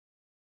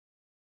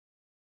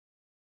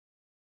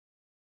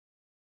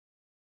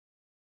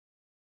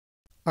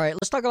All right,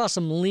 let's talk about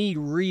some lead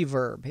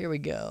reverb. Here we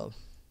go.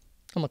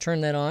 I'm going to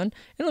turn that on. And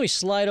let me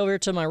slide over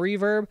to my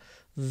reverb.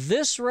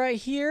 This right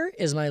here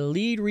is my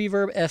lead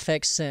reverb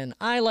FX Send.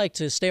 I like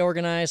to stay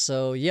organized,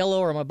 so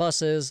yellow are my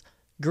buses,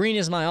 green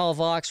is my all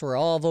Vox where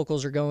all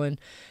vocals are going.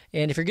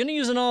 And if you're going to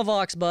use an all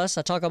Vox bus,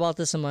 I talk about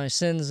this in my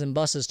sends and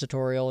buses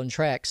tutorial and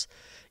tracks.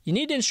 You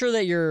need to ensure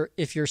that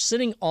if you're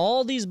sending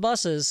all these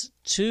buses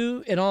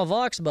to an all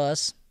Vox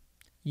bus,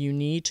 you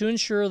need to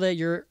ensure that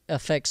your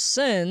FX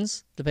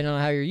sends, depending on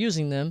how you're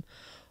using them,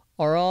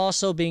 are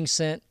also being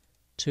sent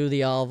to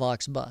the all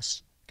Vox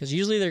bus. Because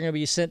usually they're going to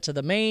be sent to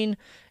the main,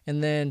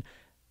 and then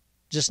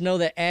just know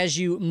that as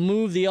you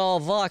move the all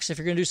Vox, if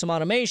you're going to do some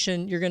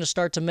automation, you're going to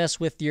start to mess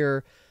with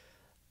your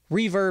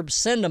reverb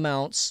send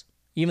amounts,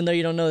 even though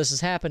you don't know this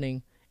is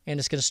happening, and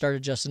it's going to start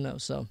adjusting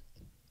those. So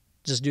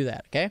just do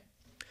that, okay?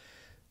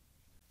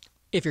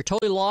 If you're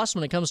totally lost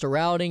when it comes to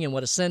routing and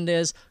what a send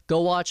is, go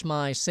watch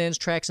my sends,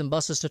 tracks, and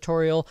buses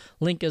tutorial.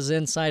 Link is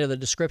inside of the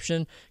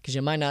description because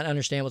you might not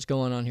understand what's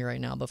going on here right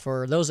now. But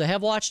for those that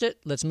have watched it,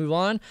 let's move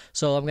on.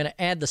 So I'm going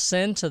to add the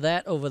send to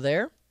that over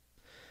there.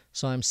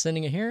 So I'm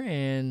sending it here,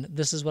 and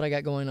this is what I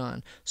got going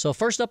on. So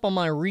first up on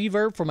my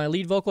reverb for my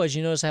lead vocal, as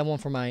you notice, I have one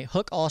for my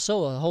hook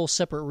also, a whole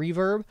separate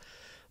reverb.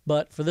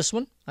 But for this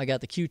one, I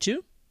got the Q2.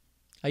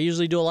 I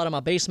usually do a lot of my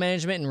bass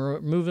management and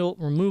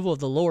removal of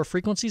the lower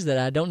frequencies that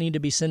I don't need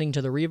to be sending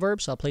to the reverb,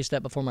 so I'll place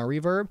that before my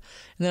reverb.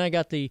 And then I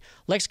got the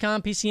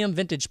Lexicon PCM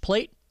Vintage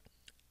Plate.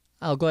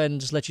 I'll go ahead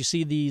and just let you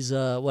see these,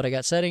 what I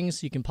got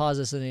settings. You can pause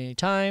this at any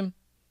time.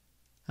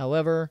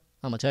 However,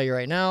 I'm going to tell you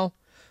right now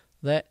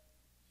that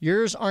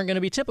yours aren't going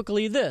to be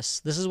typically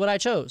this. This is what I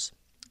chose.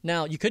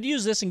 Now, you could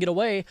use this and get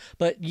away,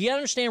 but you gotta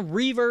understand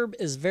reverb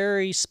is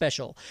very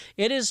special.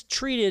 It is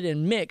treated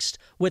and mixed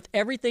with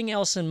everything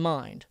else in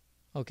mind,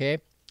 okay?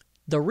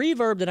 The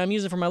reverb that I'm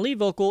using for my lead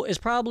vocal is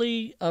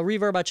probably a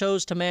reverb I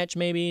chose to match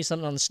maybe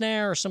something on the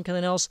snare or something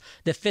else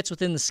that fits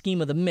within the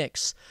scheme of the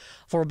mix.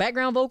 For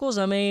background vocals,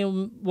 I may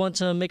want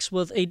to mix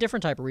with a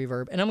different type of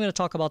reverb, and I'm going to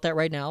talk about that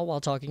right now while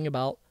talking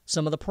about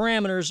some of the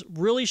parameters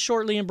really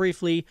shortly and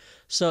briefly,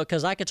 so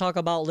because I could talk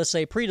about, let's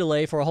say,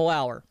 pre-delay for a whole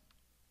hour.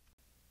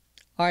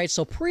 Alright,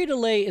 so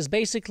pre-delay is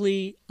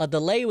basically a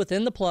delay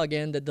within the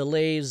plugin that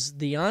delays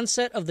the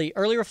onset of the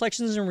early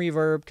reflections and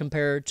reverb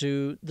compared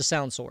to the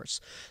sound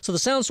source. So the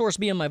sound source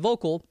being my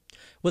vocal,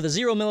 with a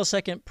 0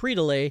 millisecond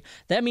pre-delay,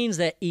 that means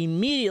that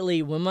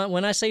immediately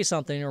when I say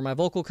something or my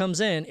vocal comes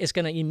in, it's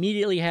going to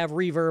immediately have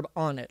reverb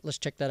on it. Let's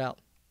check that out.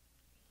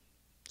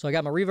 So I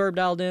got my reverb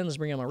dialed in. Let's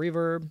bring on my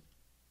reverb.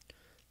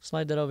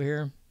 Slide that over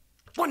here.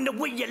 Wonder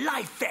where your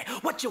life at?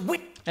 What you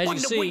with? As you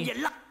see,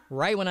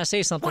 right when I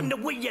say something,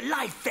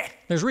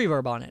 there's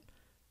reverb on it.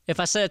 If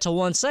I set it to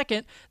 1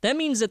 second, that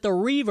means that the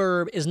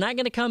reverb is not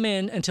going to come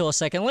in until a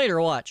second later.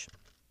 Watch.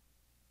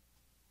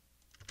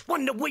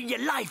 Wonder where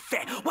your life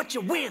at? What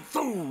you went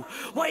through?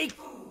 Wait.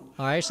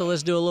 All right, so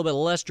let's do a little bit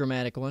less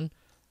dramatic one.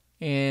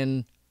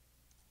 In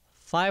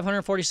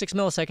 546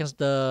 milliseconds,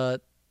 the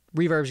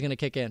reverb is going to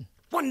kick in.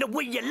 Wonder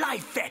where your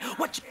life at?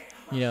 What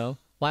you know,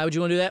 why would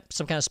you want to do that?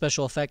 Some kind of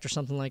special effect or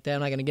something like that.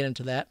 I'm not going to get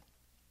into that.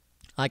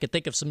 I could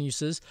think of some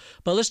uses,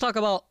 but let's talk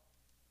about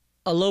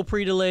a low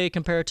pre-delay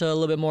compared to a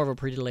little bit more of a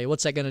pre-delay.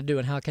 What's that going to do,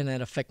 and how can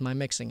that affect my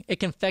mixing? It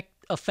can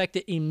affect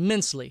it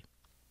immensely.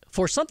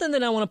 For something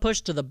that I want to push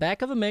to the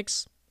back of a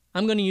mix,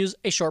 I'm going to use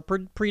a short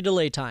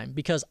pre-delay time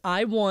because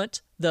I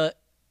want the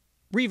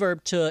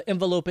reverb to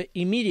envelope it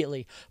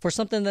immediately. For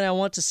something that I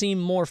want to seem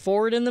more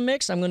forward in the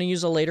mix, I'm going to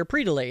use a later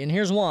pre-delay, and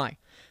here's why.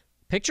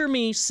 Picture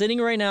me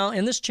sitting right now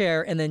in this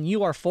chair, and then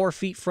you are 4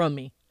 feet from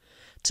me.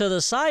 To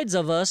the sides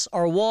of us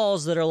are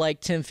walls that are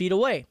like 10 feet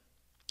away,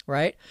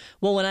 right?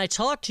 Well, when I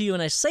talk to you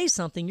and I say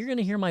something, you're going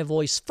to hear my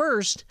voice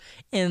first,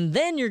 and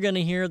then you're going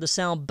to hear the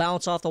sound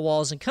bounce off the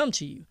walls and come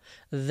to you.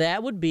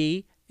 That would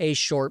be a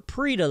short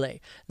pre-delay.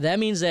 That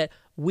means that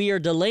we are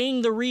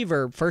delaying the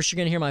reverb. First, you're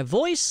going to hear my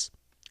voice,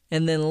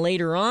 and then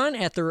later on,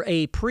 after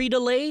a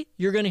pre-delay,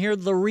 you're going to hear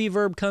the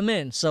reverb come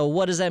in. So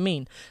what does that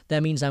mean?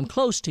 That means I'm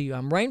close to you.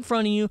 I'm right in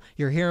front of you.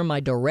 You're hearing my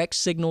direct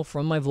signal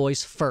from my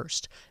voice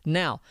first.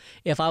 Now,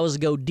 if I was to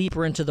go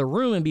deeper into the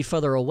room and be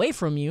further away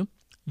from you,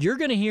 you're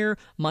going to hear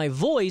my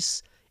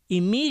voice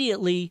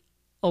immediately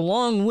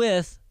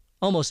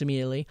almost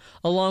immediately,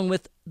 along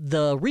with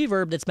the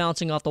reverb that's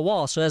bouncing off the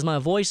wall. So as my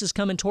voice is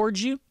coming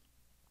towards you,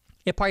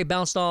 it probably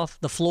bounced off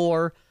the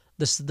floor,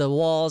 the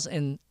walls,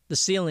 and the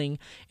ceiling,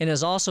 and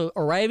is also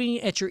arriving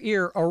at your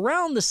ear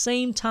around the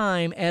same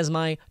time as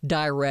my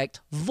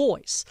direct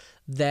voice.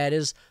 That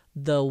is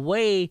the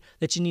way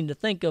that you need to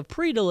think of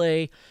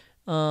pre-delay.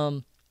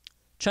 Try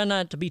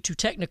not to be too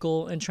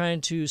technical and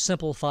trying to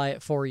simplify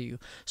it for you.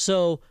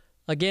 So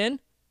again,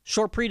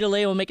 short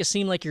pre-delay will make it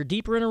seem like you're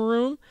deeper in a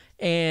room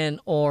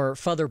or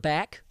further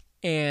back,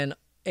 and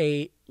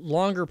a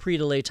longer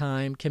pre-delay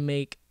time can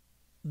make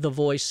the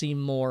voice seem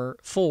more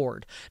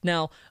forward.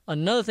 Now,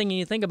 another thing you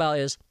need to think about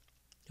is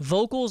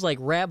vocals, like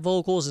rap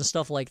vocals and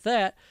stuff like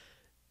that.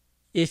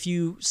 If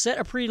you set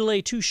a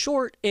pre-delay too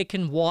short, it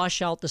can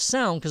wash out the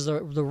sound because the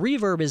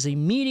reverb is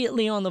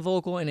immediately on the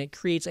vocal and it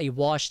creates a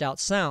washed out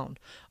sound.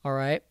 All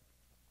right.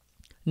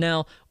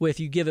 Now, if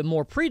you give it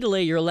more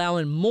pre-delay, you're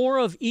allowing more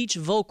of each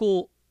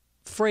vocal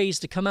phrase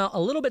to come out a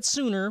little bit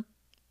sooner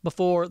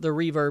before the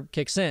reverb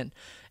kicks in.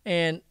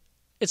 And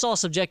it's all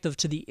subjective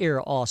to the ear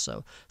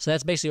also. So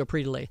that's basically a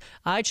pre-delay.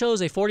 I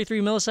chose a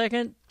 43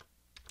 millisecond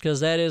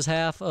because that is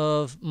half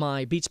of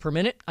my beats per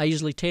minute. I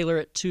usually tailor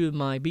it to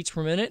my beats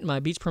per minute.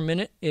 My beats per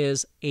minute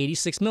is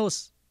 86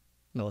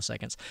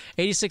 milliseconds,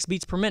 86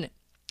 beats per minute.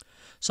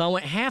 So I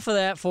went half of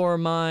that for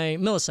my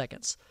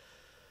milliseconds.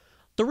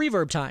 The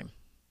reverb time.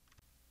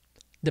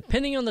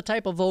 Depending on the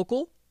type of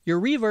vocal, your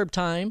reverb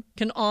time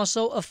can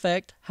also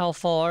affect how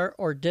far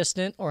or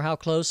distant or how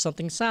close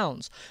something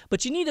sounds.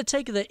 But you need to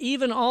take that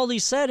even all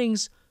these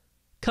settings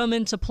come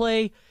into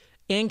play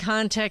in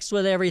context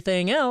with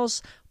everything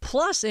else,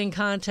 plus in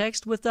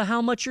context with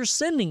how much you're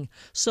sending.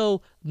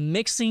 So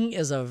mixing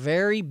is a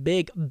very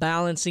big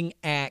balancing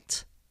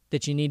act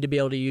that you need to be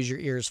able to use your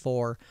ears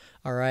for,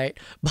 all right?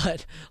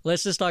 But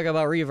let's just talk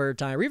about reverb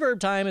time. Reverb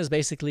time is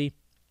basically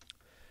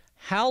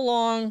how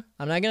long,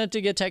 I'm not going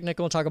to get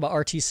technical and talk about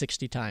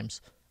RT60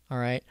 times, all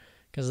right?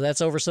 Because that's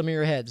over some of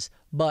your heads.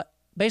 But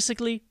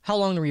basically, how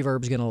long the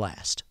reverb is going to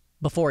last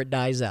before it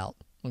dies out,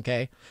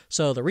 okay?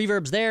 So the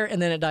reverb's there,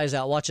 and then it dies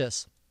out. Watch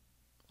this.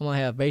 I'm going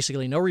to have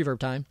basically no reverb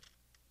time.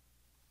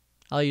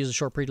 I'll use a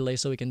short pre-delay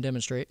so we can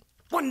demonstrate.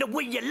 Wonder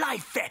where your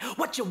life at,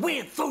 what you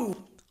went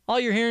through. All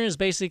you're hearing is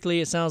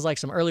basically, it sounds like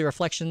some early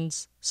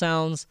reflections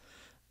sounds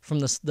from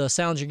the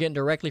sounds you're getting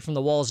directly from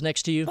the walls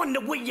next to you.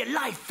 Wonder where your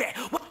life at.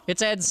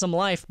 It's adding some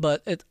life,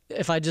 but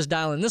if I just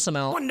dial in this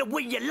amount, Wonder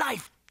where your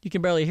life. you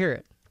can barely hear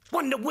it.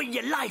 Wonder where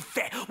your life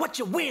at, what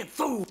you went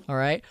through. All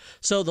right?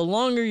 So the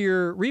longer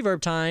your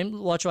reverb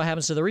time, watch what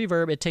happens to the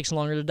reverb, it takes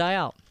longer to die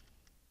out.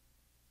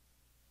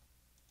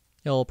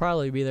 It'll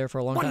probably be there for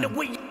a long Wonder time.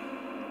 where you...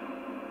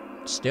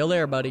 Still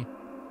there, buddy.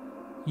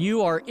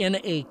 You are in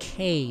a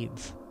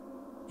cave,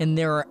 and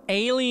there are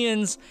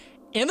aliens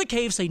in the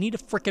cave, so you need to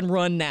frickin'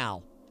 run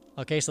now.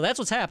 Okay, so that's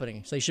what's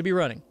happening. So you should be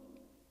running.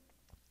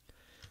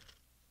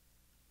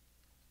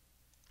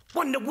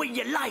 Wonder where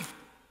your life.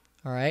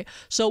 All right.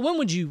 So when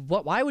would you?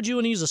 Why would you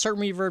want to use a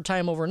certain reverb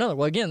time over another?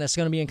 Well, again, that's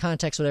going to be in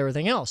context with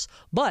everything else.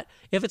 But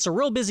if it's a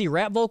real busy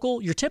rap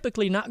vocal, you're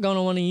typically not going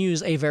to want to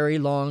use a very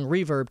long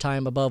reverb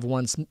time above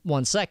 1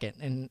 second.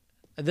 And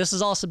this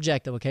is all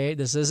subjective. Okay,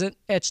 this isn't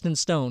etched in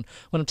stone.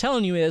 What I'm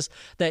telling you is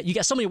that you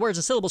got so many words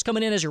and syllables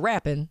coming in as you're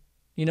rapping.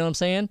 You know what I'm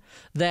saying?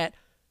 That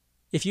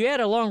if you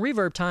add a long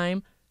reverb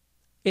time,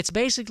 it's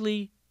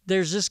basically,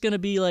 there's just going to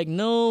be like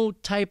no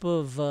type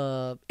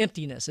of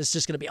emptiness. It's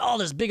just going to be all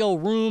this big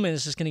old room, and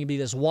it's just going to be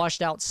this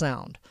washed out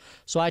sound.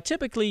 So I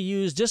typically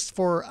use just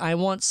for, I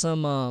want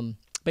some,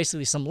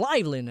 basically some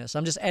liveliness.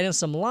 I'm just adding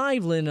some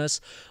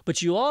liveliness,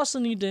 but you also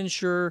need to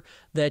ensure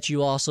that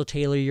you also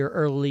tailor your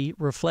early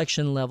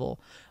reflection level.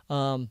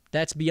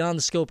 That's beyond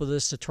the scope of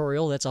this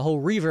tutorial. That's a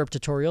whole reverb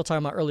tutorial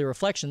talking about early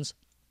reflections.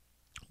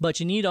 But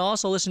you need to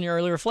also listen to your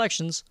early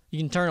reflections. You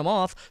can turn them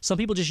off. Some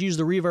people just use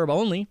the reverb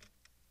only.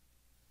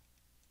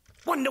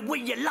 Wonder where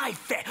your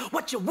life at,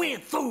 what you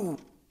went through.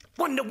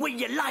 Wonder where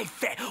your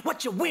life at,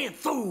 what you went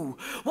through.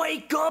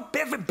 Wake up,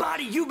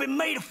 everybody, you've been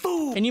made a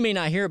fool. And you may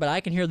not hear it, but I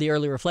can hear the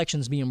early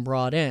reflections being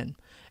brought in.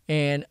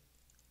 And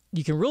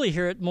you can really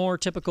hear it more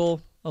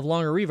typical of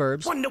longer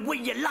reverbs. Wonder where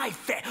your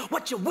life at,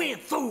 what you went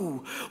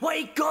through.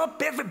 Wake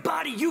up,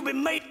 everybody, you've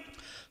been made.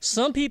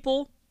 Some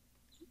people,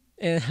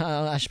 and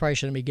I probably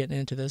shouldn't be getting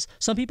into this,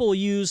 some people will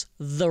use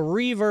the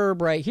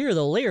reverb right here.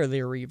 They'll layer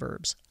their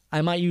reverbs.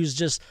 I might use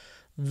just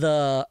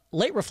the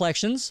late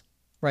reflections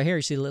right here.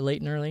 You see the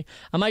late and early.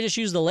 I might just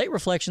use the late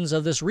reflections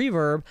of this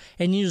reverb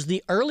and use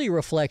the early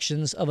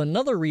reflections of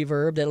another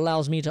reverb that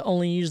allows me to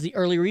only use the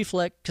early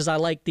reflect because I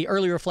like the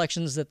early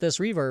reflections that this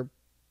reverb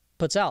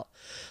puts out.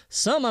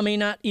 Some I may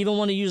not even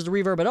want to use the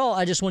reverb at all.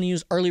 I just want to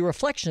use early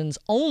reflections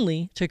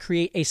only to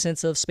create a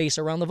sense of space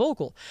around the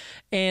vocal.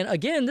 And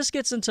again, this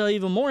gets into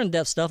even more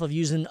in-depth stuff of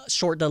using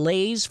short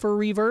delays for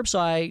reverb. So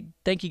I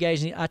thank you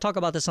guys. I talk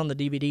about this on the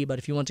DVD, but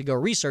if you want to go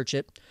research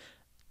it,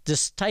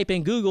 just type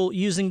in Google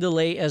using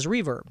delay as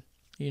reverb.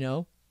 You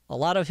know, a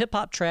lot of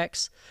hip-hop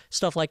tracks,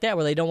 stuff like that,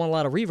 where they don't want a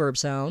lot of reverb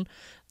sound,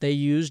 they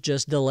use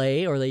just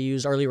delay, or they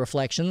use early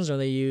reflections, or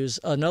they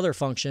use another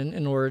function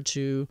in order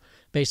to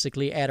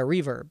basically add a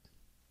reverb.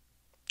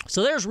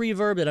 So there's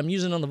reverb that I'm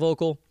using on the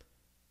vocal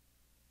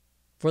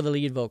for the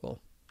lead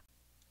vocal.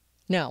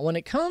 Now, when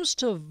it comes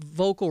to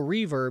vocal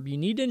reverb, you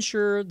need to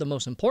ensure the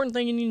most important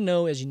thing you need to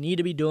know is you need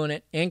to be doing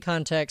it in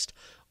context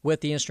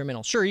with the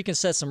instrumental. Sure, you can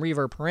set some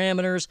reverb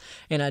parameters,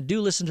 and I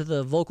do listen to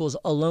the vocals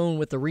alone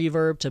with the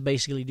reverb to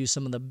basically do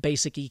some of the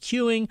basic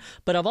EQing,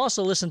 but I've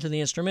also listened to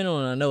the instrumental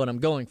and I know what I'm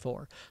going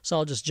for. So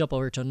I'll just jump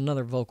over to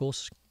another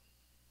vocals.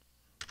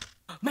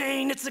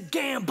 Man, it's a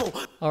gamble.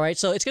 All right,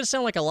 so it's going to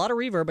sound like a lot of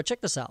reverb, but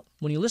check this out.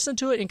 When you listen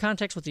to it in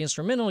context with the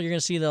instrumental, you're going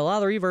to see that a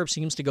lot of the reverb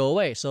seems to go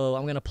away. So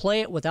I'm going to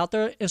play it without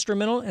the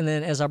instrumental, and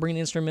then as I bring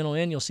the instrumental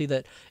in, you'll see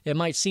that it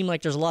might seem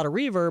like there's a lot of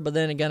reverb, but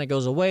then again, it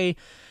goes away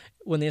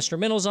when the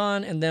instrumental's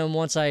on, and then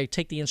once I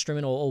take the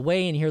instrumental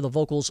away and hear the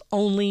vocals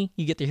only,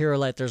 you get to hear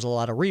like there's a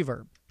lot of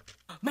reverb.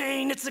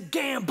 Man, it's a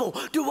gamble.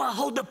 Do I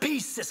hold the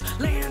pieces?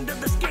 Land of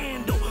the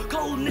scandal.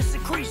 Coldness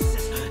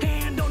increases.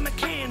 Hand on the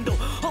candle.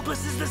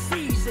 Hopeless is the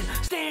season.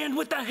 Stand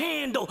with the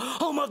handle.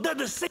 Home of the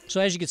decision.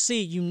 So as you can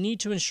see, you need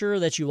to ensure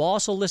that you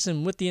also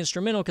listen with the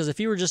instrumental, because if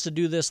you were just to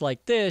do this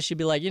like this, you'd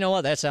be like, you know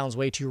what, that sounds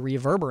way too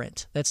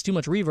reverberant. That's too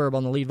much reverb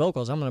on the lead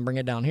vocals. I'm going to bring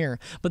it down here.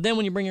 But then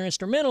when you bring your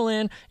instrumental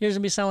in, you're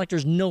going to sound like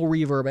there's no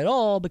reverb at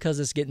all because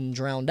it's getting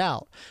drowned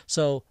out.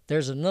 So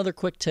there's another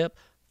quick tip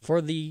for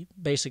the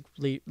basic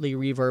lead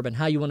reverb and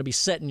how you want to be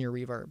setting your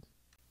reverb.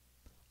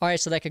 All right,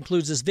 so that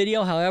concludes this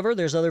video. However,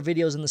 there's other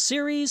videos in the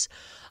series.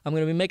 I'm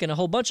going to be making a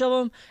whole bunch of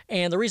them.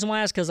 And the reason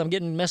why is because I'm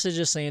getting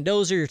messages saying,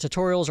 Dozer, your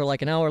tutorials are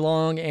like an hour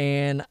long,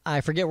 and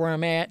I forget where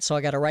I'm at, so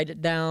I got to write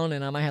it down,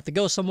 and I might have to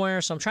go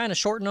somewhere. So I'm trying to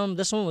shorten them.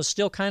 This one was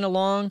still kind of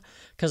long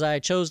because I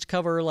chose to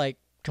cover like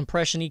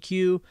compression,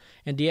 EQ,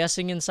 and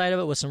de-essing inside of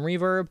it with some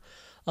reverb.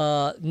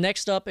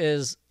 Next up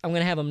is I'm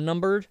going to have them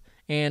numbered.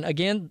 And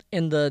again,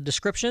 in the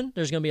description,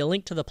 there's going to be a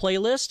link to the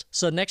playlist.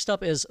 So next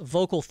up is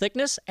vocal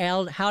thickness,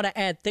 how to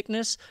add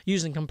thickness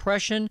using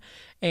compression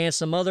and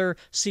some other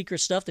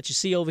secret stuff that you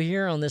see over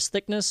here on this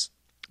thickness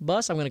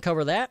bus. I'm going to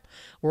cover that.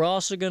 We're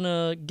also going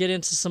to get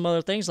into some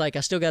other things, like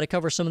I still got to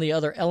cover some of the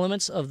other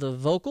elements of the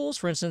vocals.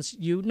 For instance,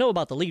 you know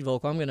about the lead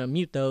vocal. I'm going to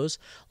mute those.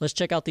 Let's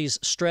check out these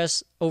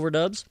stress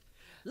overdubs.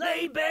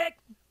 Lay back,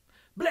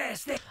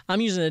 blast it.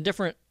 I'm using a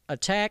different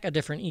attack, a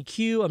different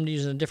EQ. I'm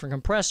using a different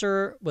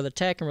compressor with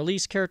attack and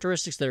release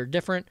characteristics that are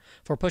different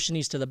for pushing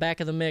these to the back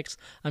of the mix.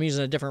 I'm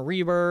using a different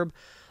reverb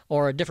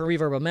or a different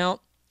reverb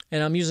amount,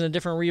 and I'm using a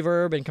different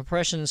reverb and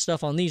compression and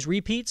stuff on these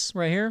repeats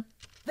right here.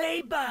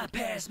 They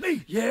bypass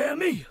me, yeah,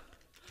 me.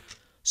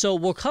 So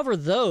we'll cover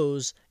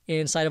those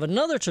inside of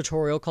another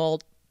tutorial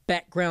called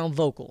background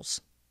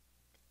vocals.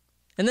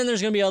 And then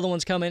there's going to be other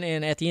ones coming,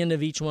 and at the end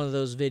of each one of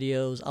those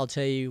videos, I'll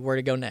tell you where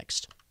to go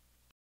next.